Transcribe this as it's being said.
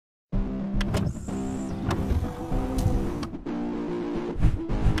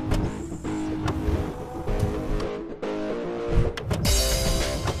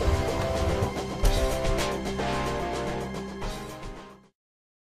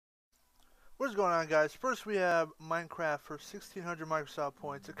What's going on, guys? First, we have Minecraft for 1600 Microsoft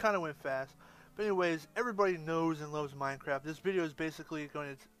points. It kind of went fast. But anyways, everybody knows and loves Minecraft. This video is basically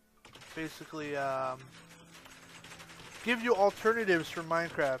going to give you alternatives for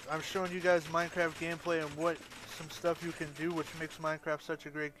Minecraft. I'm showing you guys Minecraft gameplay and what some stuff you can do, which makes Minecraft such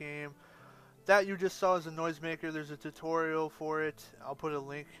a great game. That you just saw is a noisemaker. There's a tutorial for it. I'll put a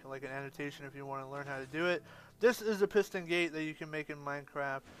link, like an annotation, if you want to learn how to do it. This is a piston gate that you can make in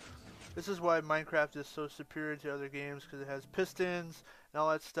Minecraft. This is why Minecraft is so superior to other games, because it has pistons and all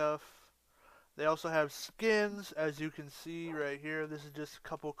that stuff. They also have skins, as you can see right here. This is just a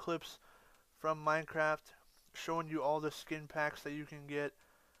couple clips from Minecraft showing you all the skin packs that you can get.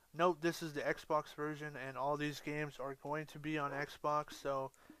 Note, this is the Xbox version, and all these games are going to be on Xbox.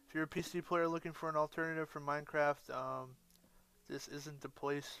 So if you're a PC player looking for an alternative for Minecraft, this isn't the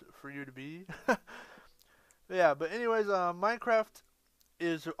place for you to be. But anyways, Minecraft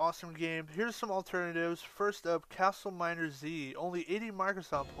is an awesome game. Here's some alternatives. First up, Castle Miner Z, only 80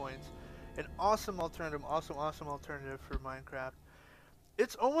 Microsoft points. An awesome alternative, awesome alternative for Minecraft.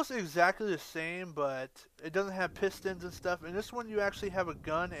 It's almost exactly the same, but it doesn't have pistons and stuff. In this one, you actually have a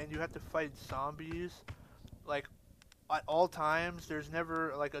gun and you have to fight zombies, like, at all times. There's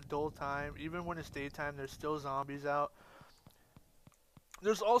never, like, a dull time. Even when it's daytime, there's still zombies out.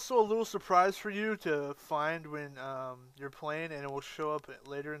 There's also a little surprise for you to find when you're playing, and it will show up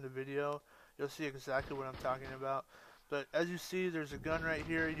later in the video. You'll see exactly what I'm talking about. But as you see, there's a gun right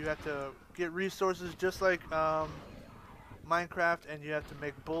here. You have to get resources just like Minecraft, and you have to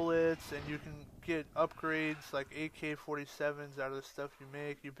make bullets, and you can get upgrades like AK-47s out of the stuff you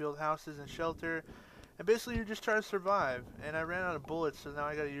make. You build houses and shelter, and basically you just try to survive. And I ran out of bullets, so now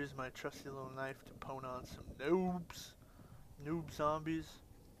I gotta use my trusty little knife to pwn on some noob zombies.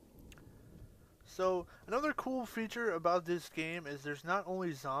 So another cool feature about this game is there's not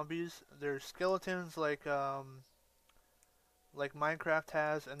only zombies, there's skeletons like Minecraft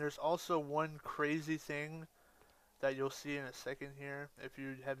has, and there's also one crazy thing that you'll see in a second here if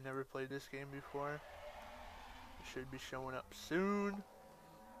you have never played this game before. It should be showing up soon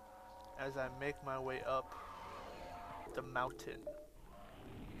as I make my way up the mountain.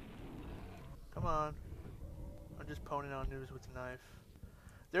 Come on. I'm just pwning on noobs with a knife.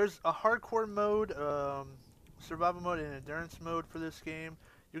 There's a hardcore mode, survival mode, and endurance mode for this game.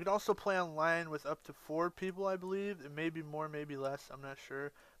 You can also play online with up to 4 people, I believe. It may be more, maybe less, I'm not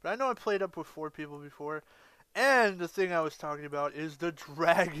sure. But I know I played up with 4 people before. And the thing I was talking about is the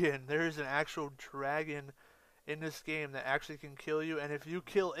dragon. There is an actual dragon in this game that actually can kill you. And if you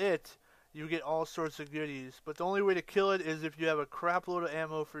kill it, you get all sorts of goodies. But the only way to kill it is if you have a crap load of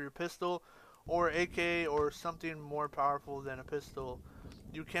ammo for your pistol, or AK, or something more powerful than a pistol.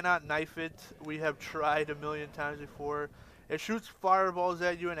 You cannot knife it. We have tried a million times before. It shoots fireballs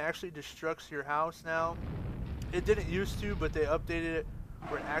at you and actually destructs your house now. It didn't used to, but they updated it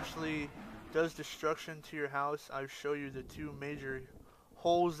where it actually does destruction to your house. I'll show you the 2 major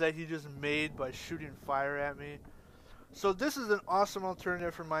holes that he just made by shooting fire at me. So this is an awesome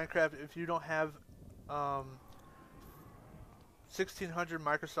alternative for Minecraft if you don't have 1600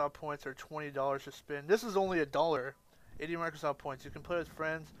 Microsoft points or $20 to spend. This is only $1. 80 Microsoft points. You can play with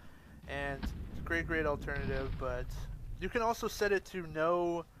friends, and it's a great alternative. But you can also set it to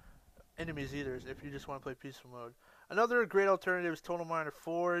no enemies either if you just want to play peaceful mode. Another great alternative is Total Miner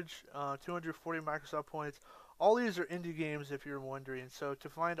Forge, 240 Microsoft points. All these are indie games if you're wondering. So to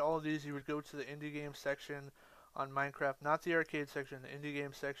find all of these, you would go to the indie game section on Minecraft, not the arcade section, the indie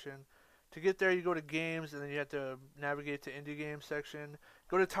game section. To get there, you go to games, and then you have to navigate to indie game section.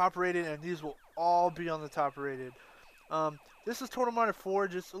 Go to top rated, and these will all be on the top rated. This is Total Miner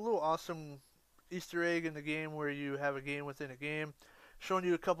Forge. It's a little awesome Easter egg in the game where you have a game within a game. Showing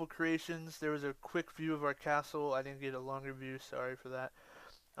you a couple creations. There was a quick view of our castle. I didn't get a longer view. Sorry for that.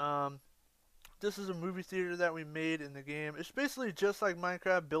 This is a movie theater that we made in the game. It's basically just like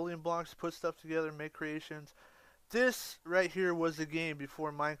Minecraft, building blocks, put stuff together, make creations. This right here was the game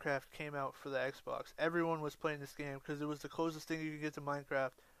before Minecraft came out for the Xbox. Everyone was playing this game because it was the closest thing you could get to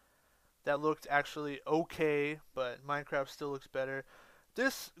Minecraft that looked actually okay, but Minecraft still looks better.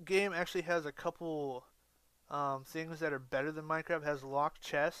 This game actually has a couple things that are better than Minecraft. It has locked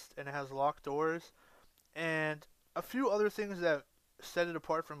chests, and it has locked doors, and a few other things that set it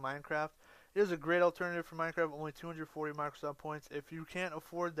apart from Minecraft. It is a great alternative for Minecraft, only 240 Microsoft points. If you can't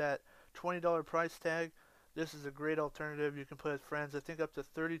afford that $20 price tag, this is a great alternative. You can play with friends, I think up to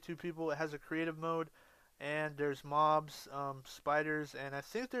 32 people. It has a creative mode, and there's mobs, spiders, and I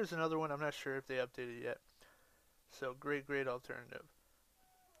think there's another one. I'm not sure if they updated it yet. So great alternative.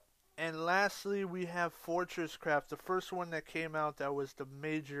 And lastly, we have Fortress Craft, the first one that came out that was the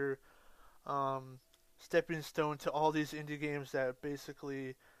major stepping stone to all these indie games that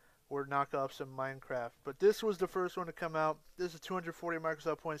basically were knockoffs of Minecraft. But this was the first one to come out. This is 240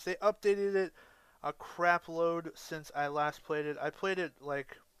 Microsoft points. They updated it a crap load since I last played it. I played it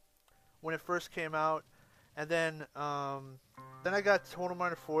like when it first came out, and then I got Total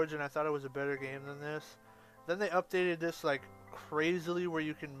Miner Forge, and I thought it was a better game than this. Then they updated this like crazily, where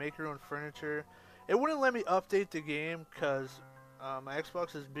you can make your own furniture. It wouldn't let me update the game because my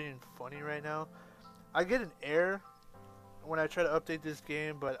Xbox is being funny right now. I get an error when I try to update this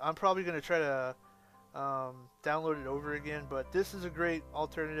game, but I'm probably going to try to download it over again. But this is a great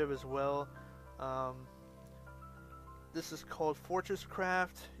alternative as well. This is called Fortress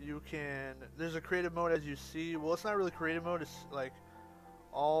Craft. There's a creative mode, as you see. Well, it's not really creative mode, it's like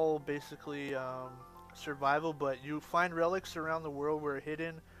all basically survival, but you find relics around the world where they're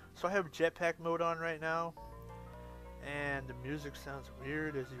hidden. So I have jetpack mode on right now, and the music sounds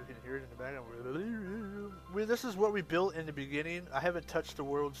weird, as you can hear it in the background. This is what we built in the beginning. I haven't touched the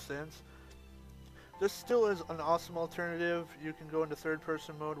world since. This still is an awesome alternative. You can go into third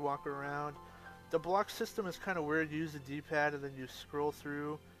person mode, walk around. The block system is kind of weird. You use the D-pad and then you scroll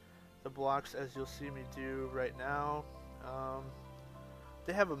through the blocks, as you'll see me do right now.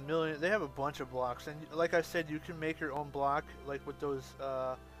 They have a bunch of blocks, and like I said, you can make your own block. Like with those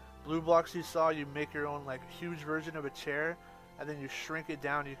blue blocks you saw, you make your own like huge version of a chair, and then you shrink it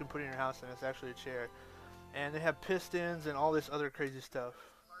down. You can put it in your house, and it's actually a chair. And they have pistons and all this other crazy stuff.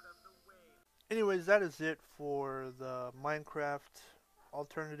 Anyways, that is it for the Minecraft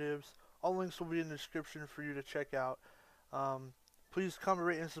alternatives. All links will be in the description for you to check out. Please comment,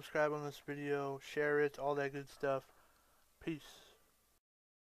 rate, and subscribe on this video. Share it, all that good stuff. Peace.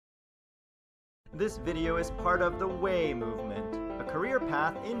 This video is part of the Way movement, a career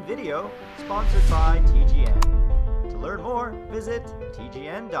path in video sponsored by TGN. To learn more, visit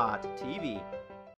tgn.tv.